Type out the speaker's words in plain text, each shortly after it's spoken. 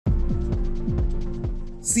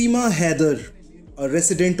Seema Haider, a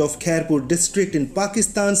resident of Khairpur district in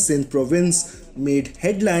Pakistan's Sindh province, made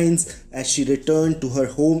headlines as she returned to her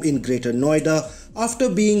home in Greater Noida after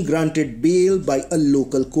being granted bail by a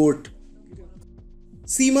local court.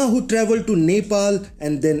 Seema, who travelled to Nepal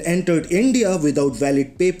and then entered India without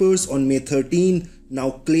valid papers on May 13,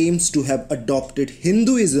 now claims to have adopted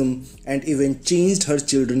Hinduism and even changed her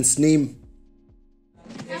children's name.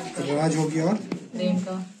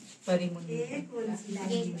 Priyanka, Pari, Munni.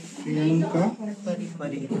 Priyanka,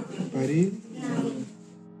 Pari.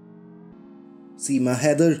 Seema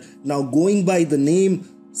Haider, now going by the name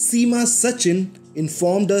Seema Sachin,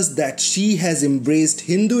 informed us that she has embraced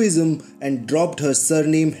Hinduism and dropped her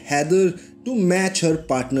surname Haider to match her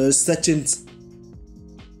partner's Sachin's.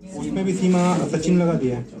 उसमें भी सीमा सचिन लगा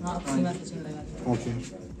दिया है। हाँ, सीमा सचिन लगा दिया। Okay.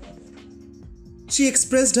 She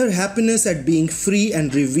expressed her happiness at being free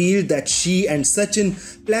and revealed that she and Sachin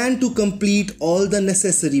plan to complete all the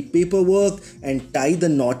necessary paperwork and tie the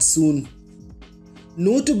knot soon.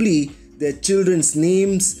 Notably, their children's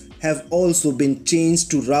names have also been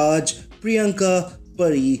changed to Raj, Priyanka,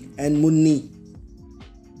 Pari and Munni.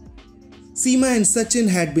 Seema and Sachin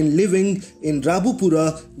had been living in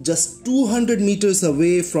Rabupura, just 200 meters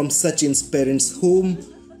away from Sachin's parents' home,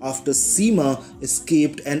 after Seema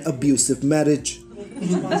escaped an abusive marriage.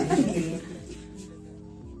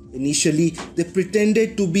 Initially, they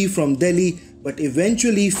pretended to be from Delhi, but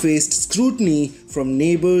eventually faced scrutiny from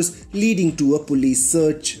neighbors, leading to a police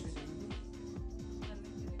search.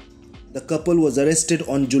 The couple was arrested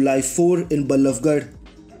on July 4 in Ballavgarh.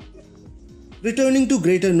 Returning to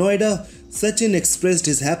Greater Noida, Sachin expressed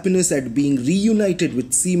his happiness at being reunited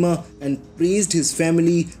with Seema and praised his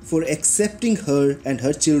family for accepting her and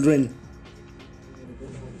her children.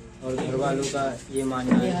 और घर वालों का ये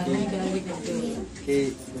मानना है कि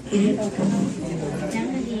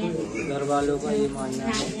घर वालों का ये मानना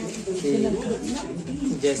है कि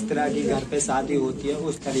जिस तरह की घर पे शादी होती है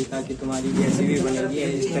उस तरीका की तुम्हारी जैसी भी बनेगी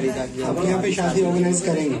इस तरीका की अब यहाँ पे शादी ऑर्गेनाइज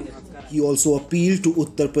करेंगे। He also appealed to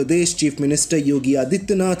Uttar Pradesh Chief Minister Yogi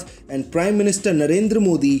Adityanath and Prime Minister Narendra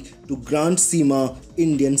Modi to grant Seema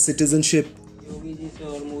Indian citizenship. Yogi ji से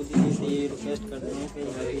और मोदी जी से ये रिक्वेस्ट करते हैं कि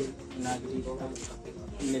हमारी नागरिकता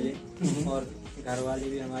मिले और घर वाले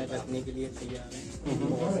भी हमारे रखने के लिए तैयार हैं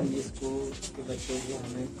और इसको के बच्चों को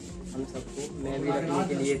हमें हम सबको मैं भी रखने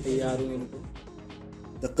के लिए तैयार हूँ इनको।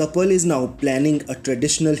 The couple is now planning a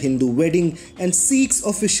traditional Hindu wedding and seeks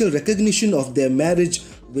official recognition of their marriage,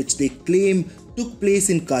 which they claim took place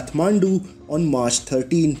in Kathmandu on March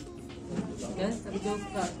 13.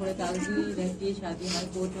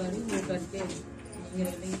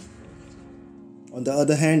 On the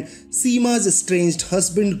other hand, Seema's estranged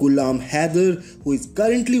husband Ghulam Haider, who is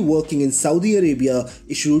currently working in Saudi Arabia,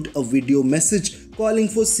 issued a video message calling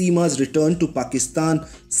for Seema's return to Pakistan,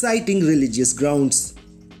 citing religious grounds.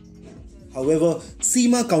 However,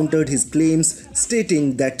 Seema countered his claims,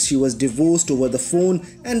 stating that she was divorced over the phone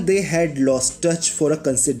and they had lost touch for a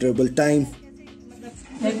considerable time.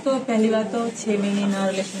 एक तो पहली बात तो 6 महीने ना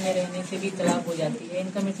relation में रहने से भी तलाक हो जाती है।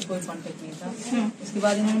 इनका मेरे से कोई कांटेक्ट नहीं था। उसके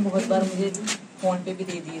बाद इन्होंने बहुत बार मुझे फोन पे भी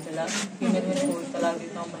दे दिए तलाक कि मैं तुम्हें तलाक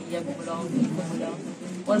देता हूँ, भैया को बुलाओ, को बुलाओ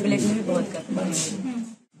और ब्लैकमेल भी बहुत करते हैं।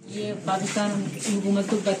 ये पाकिस्तान की हुकूमत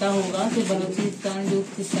को पता होगा कि बलूचिस्तान जो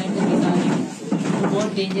किस टाइम से निकाल है वो बहुत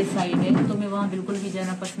डेंजर साइड है, तो मैं वहाँ बिल्कुल भी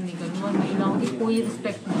जाना पसंद नहीं करूँगा और महिलाओं की कोई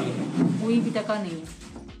रिस्पेक्ट नहीं है, कोई भी टका नहीं है।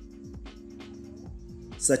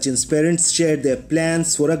 Sachin's parents shared their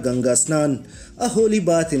plans for a Ganga Snan, a holy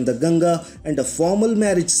bath in the Ganga and a formal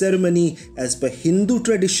marriage ceremony as per Hindu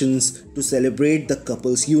traditions to celebrate the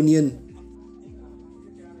couple's union.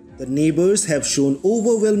 The neighbors have shown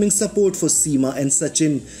overwhelming support for Seema and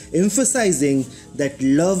Sachin, emphasizing that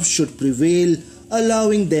love should prevail,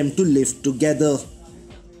 allowing them to live together.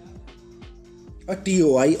 A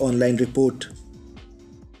TOI online report.